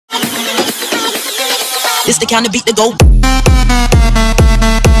This the kind of beat to go.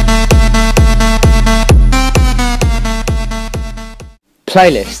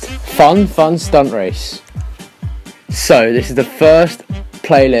 Playlist fun stunt race. So this is the first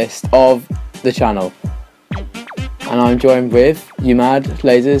playlist of the channel, and I'm joined with UMAD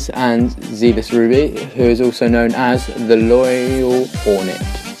Lasers and Zealous Ruby, who is also known as the Loyal Hornet.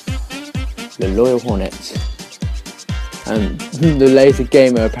 The Loyal Hornet. And the laser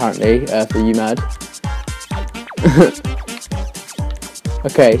gamer apparently for UMAD.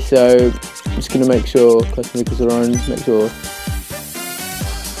 Okay, so I'm just gonna make sure custom vehicles are on, make sure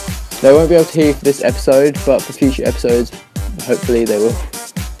they won't be able to hear for this episode, but for future episodes, hopefully they will.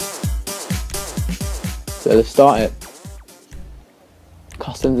 So let's start it.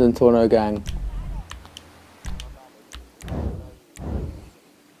 Customs and Torno Gang.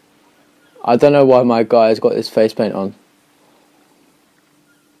 I don't know why my guy has got this face paint on.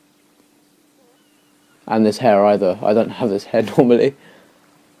 And this hair either. I don't have this hair normally.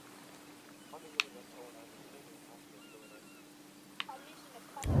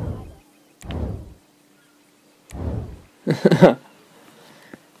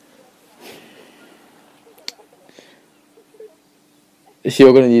 If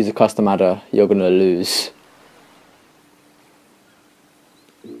you're going to use a custom adder, you're going to lose.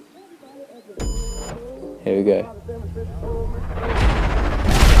 Here we go.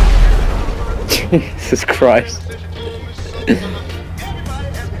 Jesus Christ.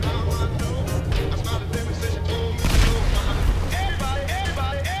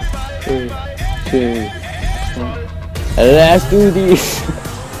 Two, one. Let's do this.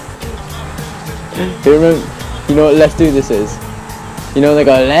 You know what let's do this is? You know when they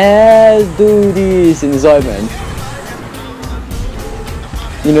go, let's do this in the Sidemen.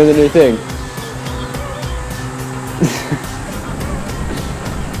 You know the new thing?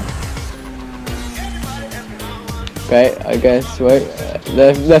 Okay, I guess, wait,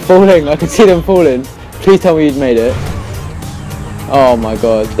 they're falling, I can see them falling. Please tell me you'd made it. Oh my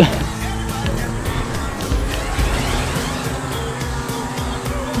god.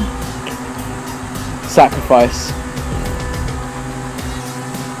 Sacrifice.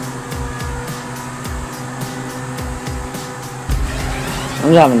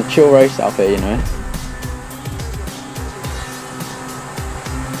 I'm just having a chill race out here, you know.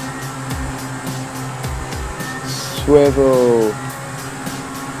 Swivel.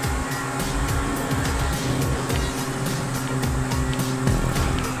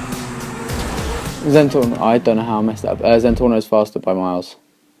 Zentorno, I don't know how I messed up. Zentorno is faster by miles.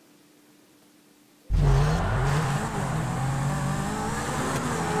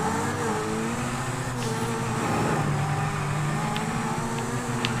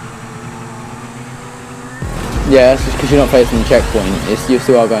 Yeah, that's just because you're not facing the checkpoint. You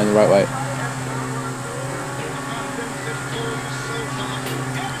still are going the right way.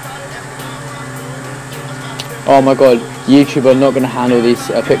 Oh my god, YouTube are not going to handle these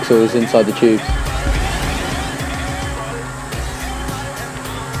pixels inside the tubes.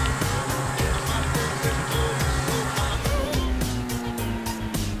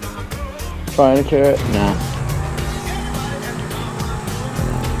 Trying to clear it? Nah.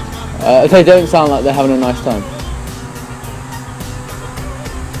 They don't sound like they're having a nice time.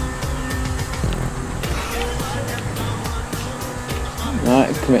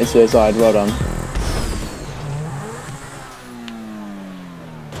 Alright, committed suicide, well done.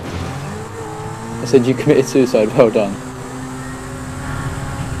 I said you committed suicide, well done.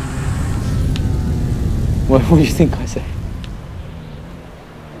 What do you think I said?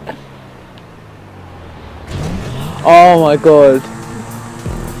 Oh my god.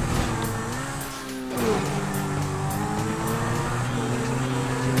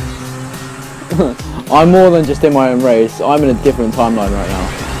 I'm more than just in my own race, I'm in a different timeline right now.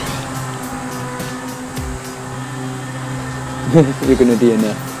 You're gonna be in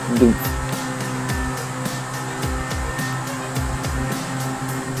there.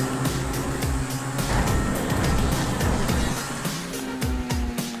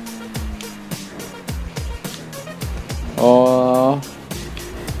 Oh,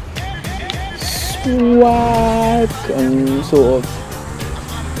 swag and sort of.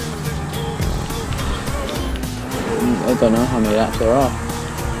 I don't know how many laps there are.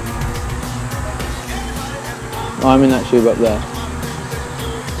 I'm in that tube up there.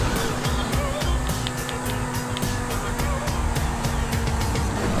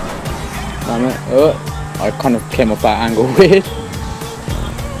 Damn it. Oh, I kind of came off that angle weird.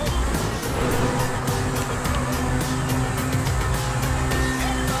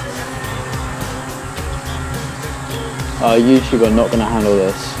 YouTube are not going to handle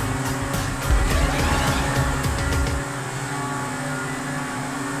this.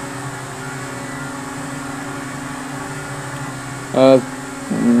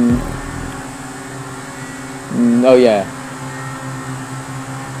 Oh yeah.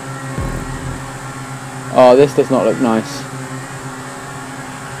 Oh, this does not look nice.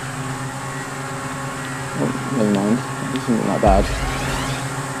 Oh, never mind. This isn't that bad.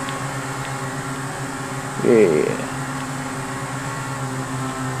 Yeah.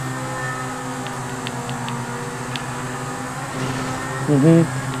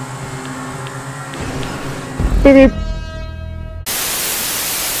 Beep beep.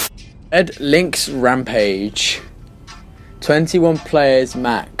 Ed Link's Rampage. 21 players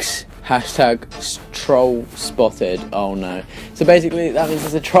max. Hashtag troll spotted. Oh no. So basically that means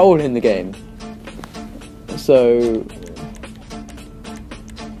there's a troll in the game. So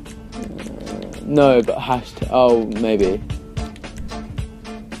no, but hashtag. Oh, maybe.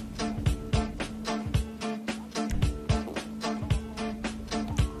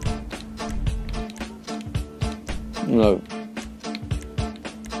 No.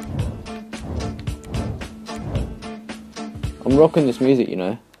 I'm rocking this music, you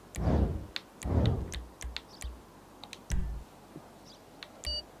know.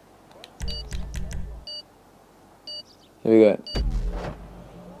 Here we go.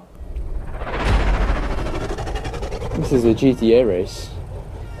 This is a GTA race.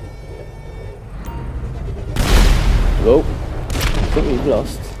 Whoa. I think we've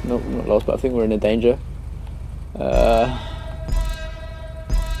lost. Nope, not lost, but I think we're in a danger.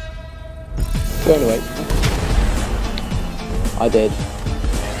 Going away. I did.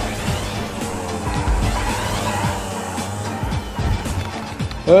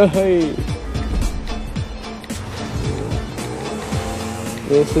 Oh, hey.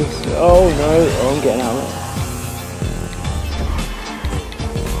 This is. Oh no! Oh, I'm getting out of it.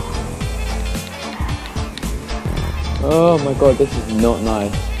 Oh my god, this is not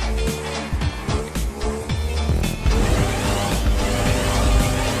nice.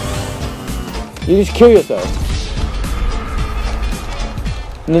 You just kill yourself.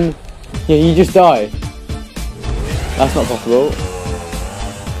 And then, yeah, you just die. That's not possible.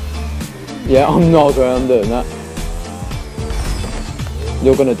 Yeah, I'm doing that.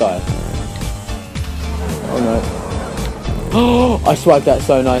 You're gonna die. Oh no. Oh, I swiped that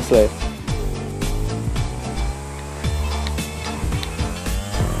so nicely.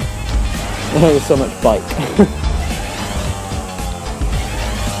 There's so much bike.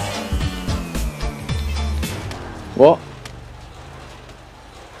 What?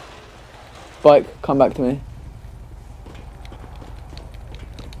 Bike, come back to me.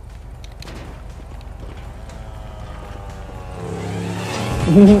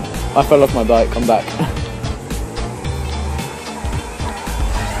 I fell off my bike, come back.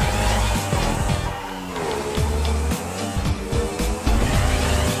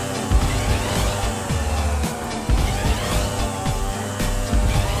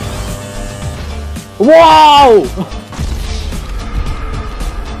 Wow!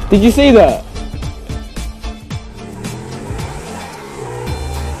 Did you see that?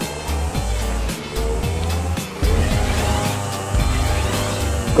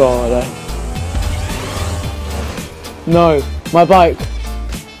 God, no, my bike.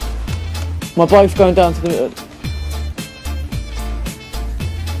 My bike's going down to the...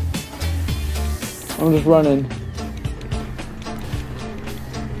 I'm just running.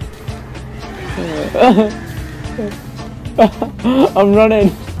 I'm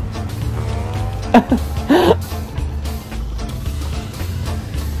running.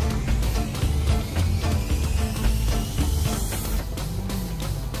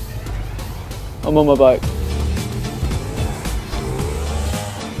 I'm on my bike.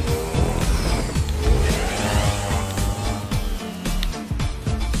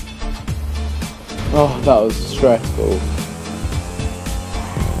 Oh, that was stressful.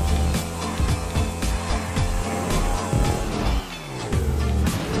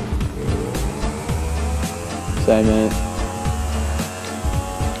 Same, mate.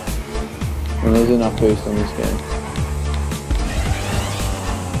 And there's enough boost on this game.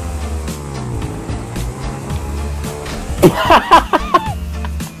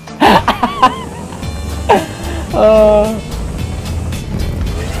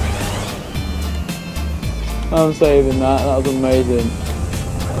 I'm saving that. That was amazing.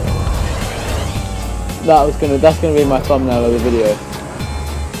 That's gonna be my thumbnail of the video.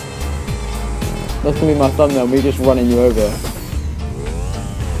 That's gonna be my thumbnail. Me just running you over.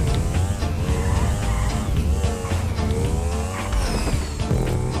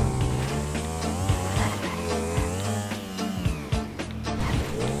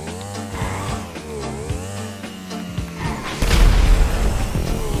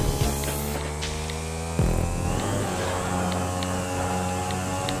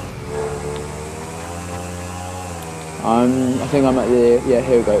 I think I'm at the, yeah,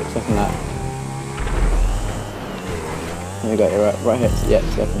 here we go, second lap. Here we go, you're right here, yeah,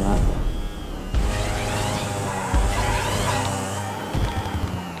 second lap.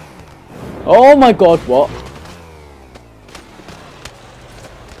 Oh my god, what?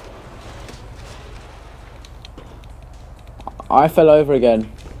 I fell over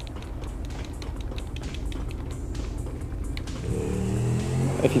again.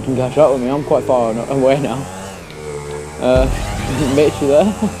 If you can catch up with me, I'm quite far away now. Mitch, you there?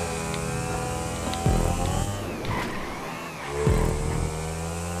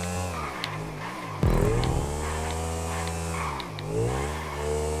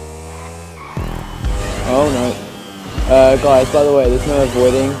 Oh no. Guys, by the way, there's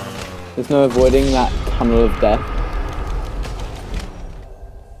no avoiding that tunnel of death.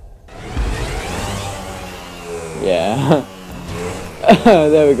 Yeah.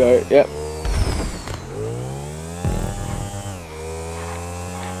 There we go, yep.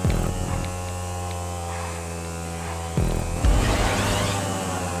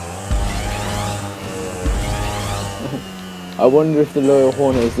 I wonder if the loyal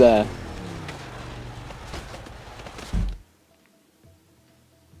Hornet is there.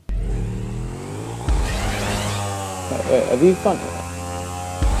 Wait, have you found it?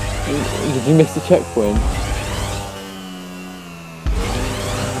 Did you miss the checkpoint?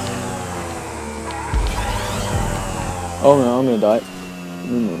 Oh no, I'm gonna die.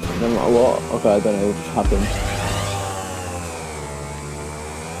 No matter what. Okay, I don't know what just happened.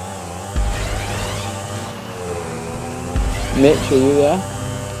 Mitch, are you there?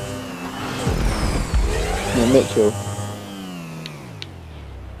 No, Mitchell.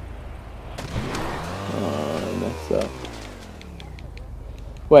 Oh, I messed up.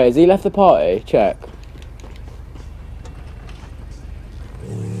 Wait, has he left the party? Check.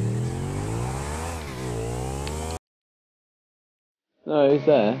 No, he's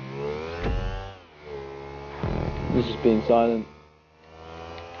there. He's just being silent.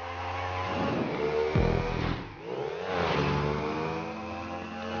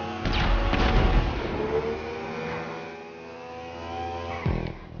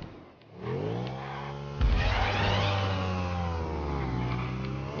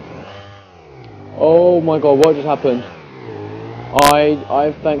 Oh my god, what just happened?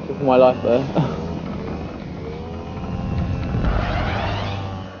 I'm thankful for my life there.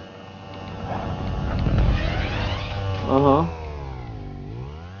 Uh-huh.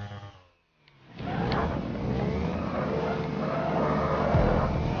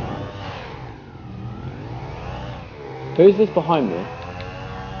 Who's this behind me?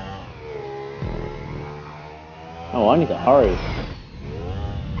 Oh, I need to hurry.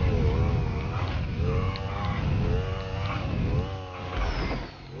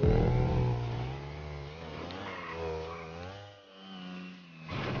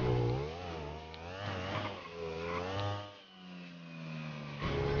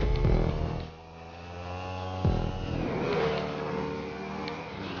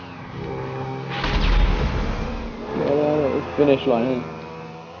 Finish line.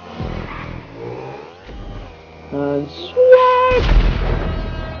 And swag!